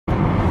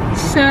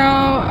So,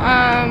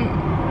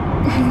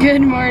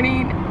 good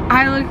morning.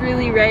 I look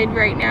really red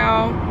right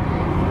now.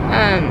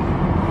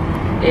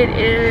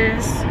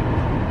 It's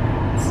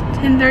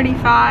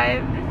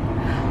 10:35.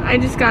 I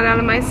just got out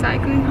of my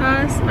cycling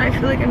class and I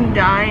feel like I'm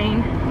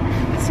dying.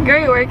 It's a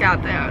great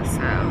workout though, so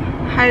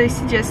highly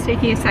suggest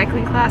taking a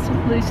cycling class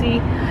with Lucy.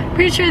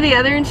 Pretty sure the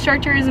other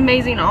instructor is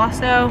amazing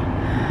also.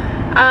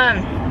 I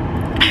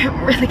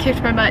really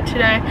kicked my butt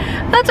today.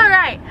 That's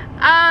alright.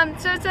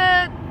 So it's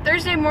a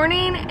Thursday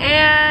morning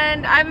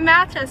and I have a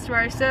math test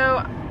tomorrow,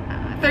 so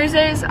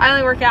Thursdays I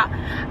only work out.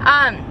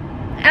 And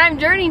I'm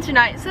journeying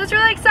tonight, so it's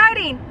really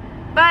exciting.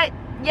 But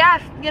yeah,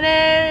 I'm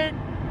gonna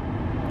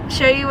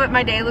show you what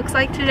my day looks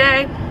like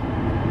today.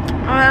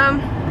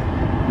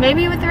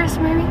 Maybe what the rest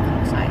of my week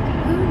looks like,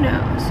 who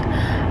knows.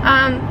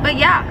 But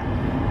yeah,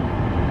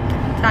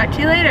 talk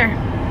to you later.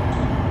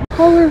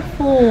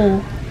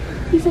 Colorful.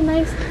 He's a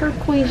nice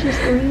turquoise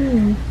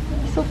green.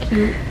 He's so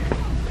cute.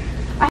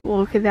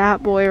 Look at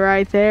that boy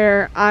right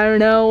there. I don't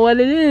know what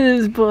it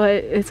is, but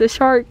it's a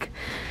shark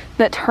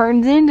that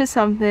turns into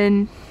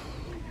something.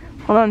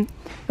 Hold on,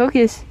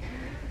 focus.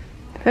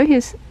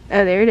 Focus.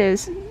 Oh, there it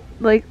is.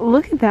 Like,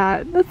 look at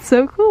that. That's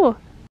so cool.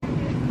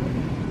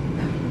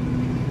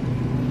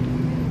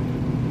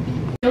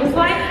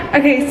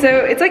 Okay, so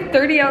it's like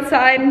 30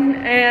 outside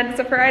and it's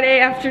a Friday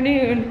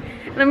afternoon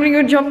and I'm gonna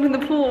go jump in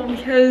the pool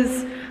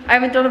because I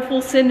haven't done a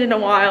full send in a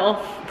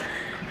while.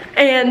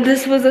 And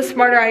this was a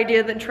smarter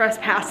idea than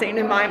trespassing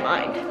in my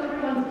mind.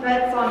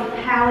 Bets on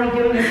Hallie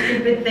doing a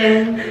stupid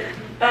thing.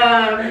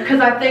 Because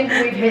I think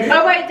we've hit it.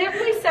 Oh wait,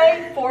 didn't we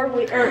say 4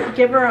 weeks or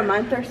give her a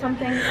month or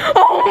something?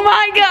 Oh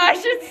my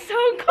gosh, it's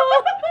so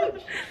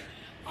cold.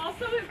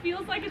 Also, it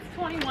feels like it's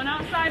 21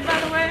 outside, by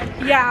the way.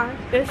 Yeah.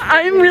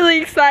 I'm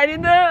really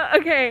excited though.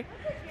 Okay.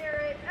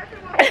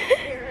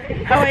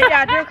 Oh wait,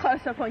 yeah, do a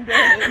close up on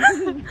Garrett.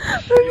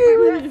 Okay,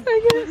 1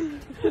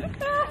 second.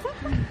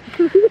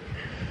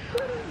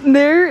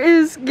 There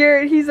is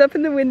Garrett. He's up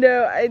in the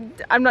window.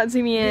 I'm not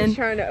zooming in. He's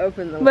trying to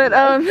open the But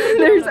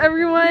there's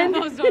everyone.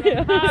 So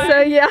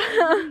yeah.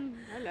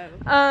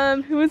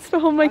 Hello. Who wants to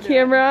hold my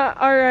camera?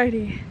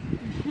 Alrighty.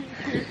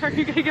 Are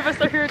you gonna give us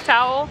your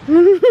towel?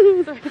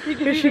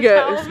 Here she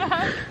goes.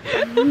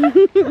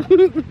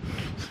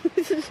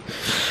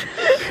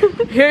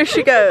 Here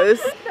she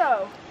goes.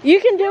 You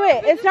can do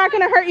it. It's not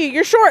gonna hurt you.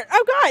 You're short.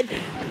 Oh God.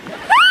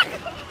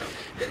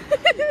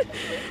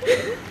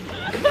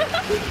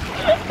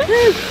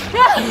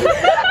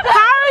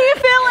 How are you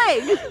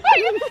feeling?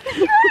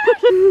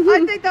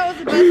 I think that was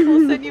the best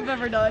full send you've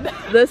ever done.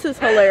 This is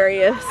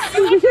hilarious.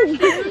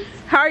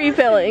 How are you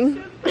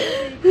feeling?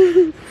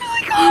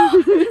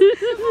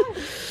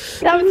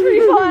 That was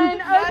pretty fun.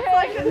 That's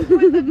like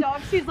with the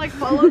dog, she's like,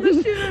 follow the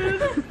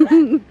shoes.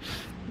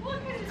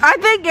 I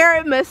think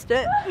Garrett missed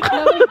it.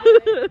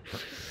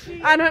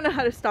 I don't know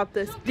how to stop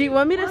this. Do you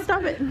want me to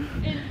stop it?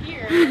 In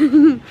here.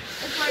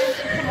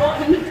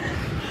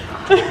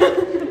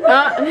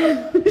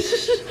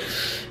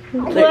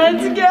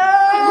 Let's go!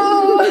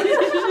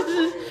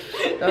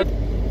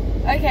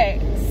 Okay,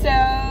 so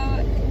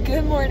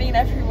good morning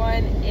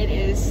everyone. It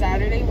is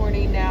Saturday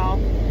morning now.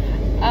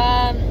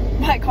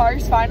 My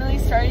car's finally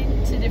starting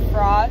to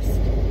defrost.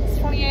 It's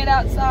 28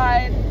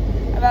 outside.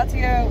 I'm about to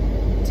go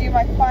do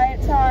my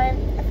quiet time.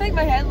 I feel like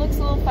my head looks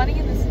a little funny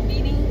in this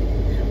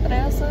beanie, but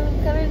I also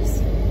kind of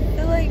just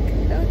feel like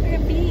I look like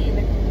a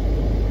bean.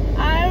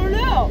 I don't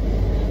know.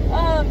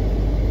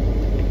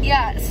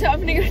 Yeah, so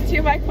I'm gonna go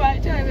do my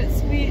quiet time at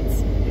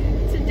Sweets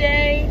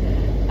today.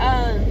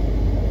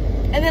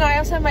 And then I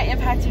also have my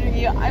impact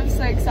interview. I'm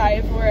so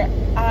excited for it.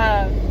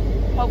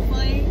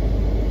 Hopefully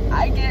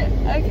I get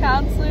a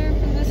counselor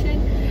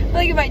position. I feel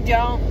like if I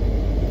don't,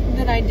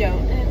 then I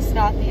don't, and it's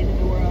not the end of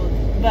the world.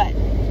 But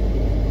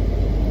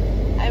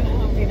I'm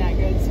hoping that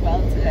goes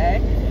well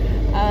today.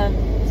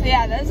 So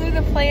yeah, those are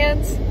the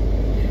plans.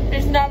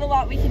 There's not a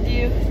lot we can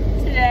do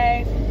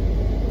today.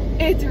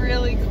 It's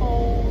really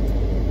cold.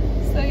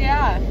 So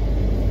yeah.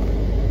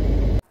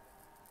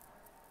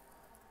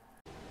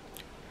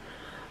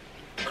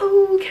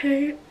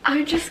 Okay,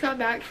 I just got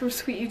back from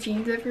Sweet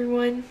Eugene's,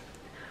 everyone.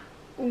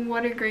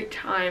 What a great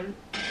time.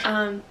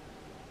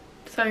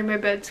 Sorry my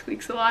bed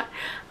squeaks a lot.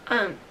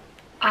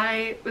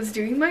 I was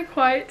doing my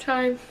quiet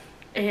time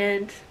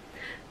and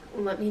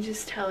let me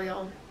just tell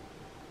y'all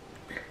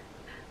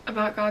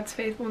about God's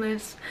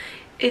faithfulness.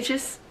 It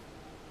just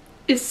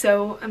is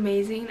so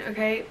amazing,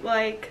 okay?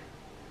 Like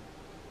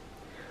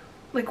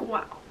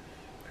wow.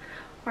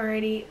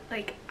 Already,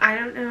 like, I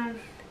don't know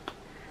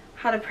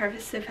how to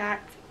preface the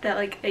fact that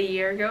like a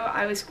year ago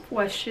I was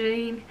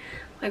questioning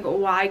like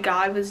why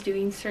God was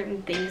doing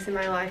certain things in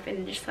my life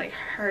and just like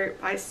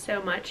hurt by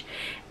so much,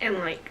 and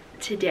like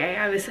today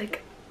I was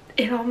like,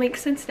 it all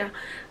makes sense now.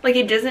 Like,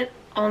 it doesn't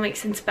all make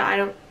sense, but I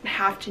don't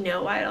have to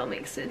know why it all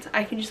makes sense.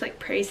 I can just like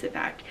praise the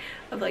fact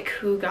of like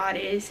who God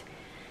is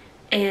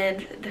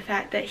and the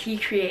fact that he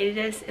created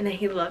us and that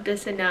he loved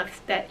us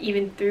enough that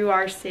even through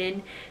our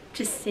sin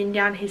to send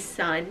down his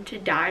son to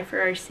die for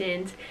our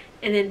sins,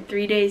 and then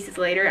 3 days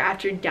later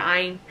after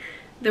dying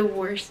the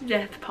worst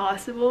death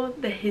possible,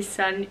 that his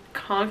son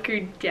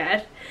conquered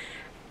death,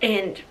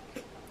 and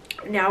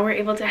now we're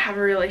able to have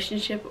a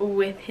relationship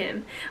with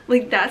him.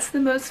 Like, that's the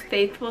most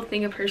faithful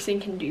thing a person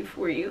can do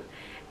for you.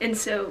 And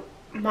so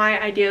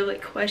my idea of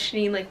like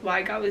questioning like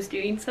why God was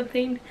doing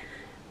something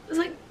was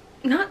like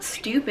not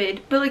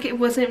stupid, but like it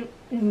wasn't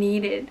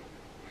needed.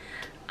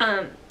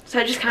 So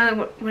I just kind of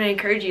want to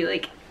encourage you,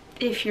 like,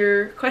 if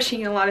you're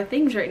questioning a lot of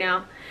things right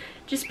now,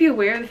 just be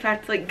aware of the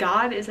fact that like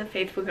God is a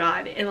faithful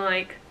God, and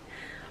like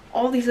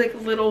all these like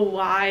little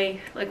why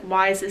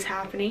is this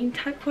happening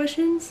type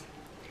questions,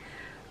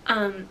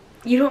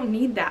 you don't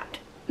need that.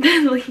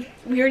 Like,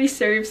 we already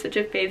serve such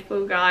a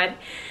faithful God.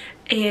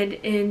 And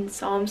in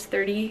Psalms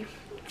 30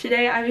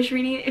 today I was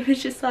reading, it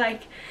was just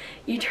like,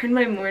 you turn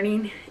my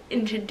mourning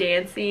into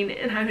dancing,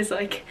 and I was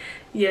like,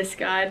 yes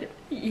God,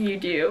 you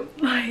do.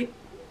 Like,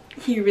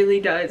 he really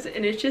does.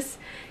 And it's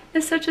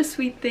such a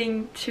sweet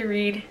thing to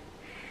read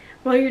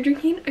while you're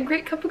drinking a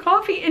great cup of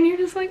coffee, and you're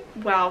just like,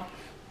 wow,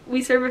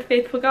 we serve a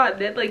faithful God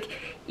that like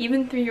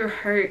even through your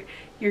hurt,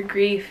 your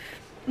grief,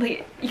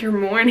 like your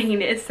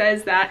mourning, it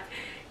says that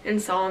in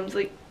Psalms,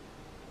 like,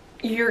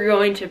 you're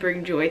going to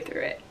bring joy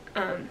through it.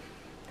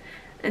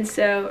 And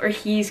so, or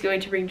he's going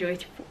to bring joy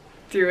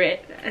through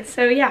it. And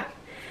so yeah,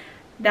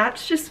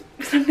 that's just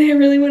something I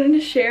really wanted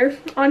to share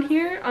on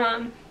here.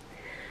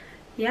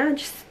 Yeah,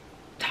 just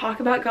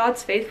talk about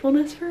God's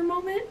faithfulness for a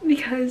moment,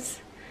 because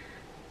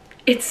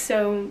it's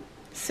so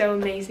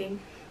amazing.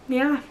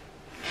 Yeah.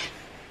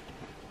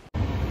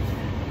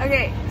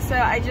 Okay, so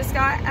I just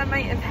got at my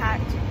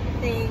Impact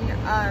thing,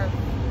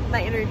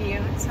 my interview.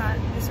 It's not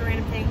just a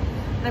random thing.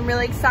 And I'm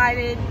really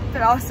excited,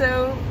 but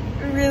also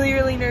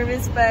really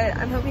nervous, but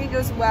I'm hoping it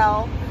goes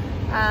well.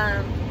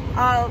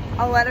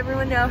 I'll let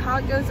everyone know how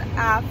it goes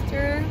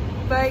after,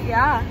 but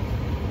yeah.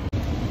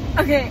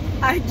 Okay,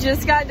 I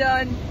just got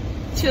done.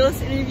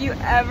 Chillest interview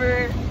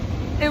ever.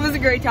 It was a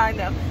great time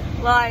though.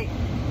 Like,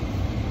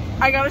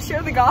 I got to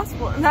share the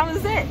gospel, and that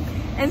was it.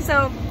 And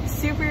so,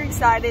 super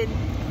excited.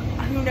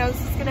 Who knows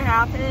what's gonna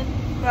happen,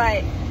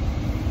 but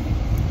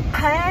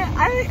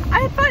I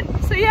had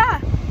fun, so yeah.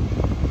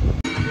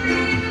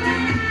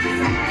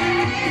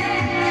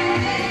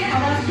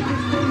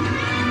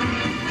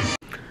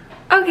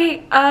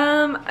 Okay,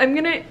 I'm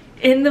gonna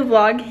end the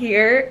vlog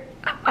here.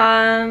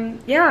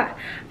 Yeah,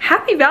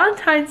 happy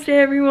Valentine's Day,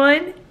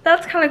 everyone.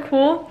 That's kind of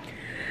cool.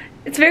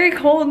 It's very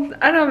cold.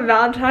 I don't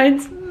have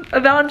a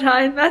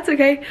Valentine, that's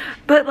okay.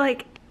 But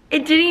like,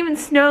 it didn't even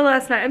snow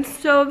last night. I'm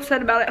so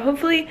upset about it.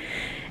 Hopefully,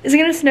 is it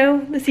gonna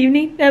snow this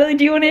evening? Natalie,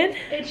 do you want in?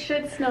 It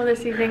should snow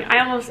this evening. I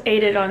almost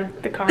ate it on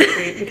the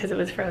concrete because it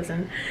was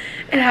frozen.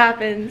 It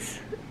happens.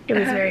 It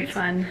was very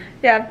fun.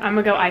 Yeah. I'm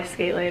gonna go ice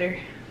skate later.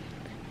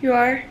 You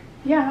are?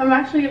 Yeah, I'm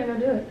actually gonna go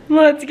do it.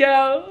 Let's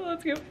go.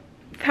 Let's go.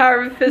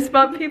 Power of a fist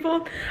bump,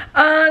 people.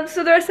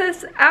 So the rest of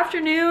this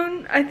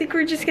afternoon, I think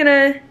we're just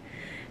gonna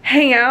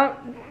hang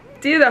out,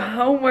 do the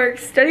homework,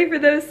 study for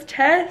those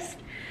tests,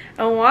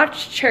 and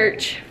watch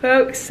church,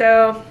 folks.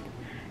 So,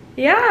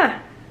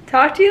 yeah.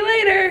 Talk to you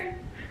later.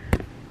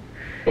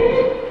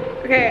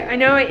 Okay, I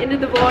know I ended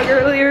the vlog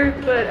earlier,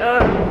 but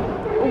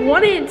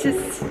wanted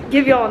to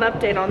give y'all an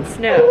update on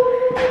snow.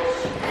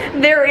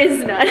 There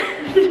is none.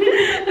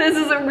 This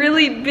is a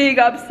really big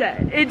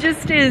upset. It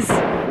just is,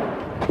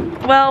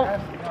 well,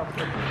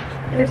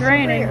 It's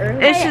raining.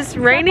 it's just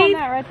raining.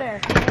 Right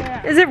there.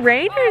 Is it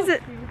rain or is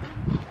it?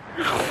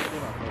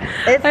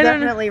 It's I don't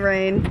know. definitely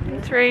rain.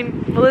 It's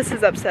rain. Well, this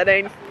is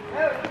upsetting.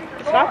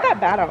 It's not that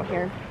bad out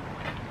here.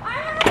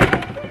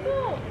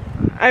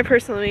 I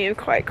personally am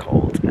quite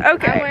cold.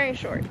 Okay. I'm wearing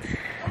shorts.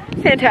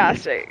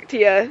 Fantastic,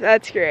 Tia.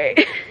 That's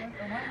great.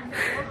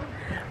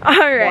 All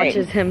right.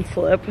 Watches him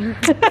slip.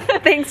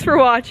 Thanks for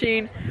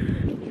watching.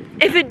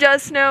 If it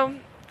does snow,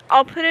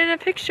 I'll put in a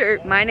picture.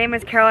 My name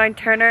is Caroline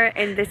Turner,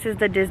 and this is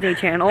the Disney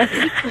Channel.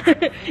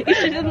 You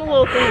should do the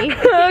little thing.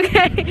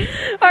 Okay.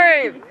 All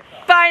right.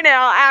 Bye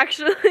now,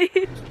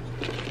 actually.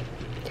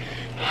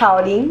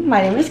 Howdy,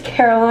 my name is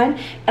Caroline,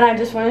 and I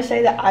just want to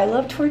say that I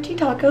love Torchy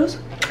Tacos,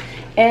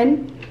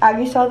 and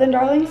Aggie Southern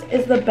Darlings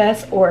is the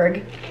best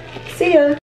org. See ya!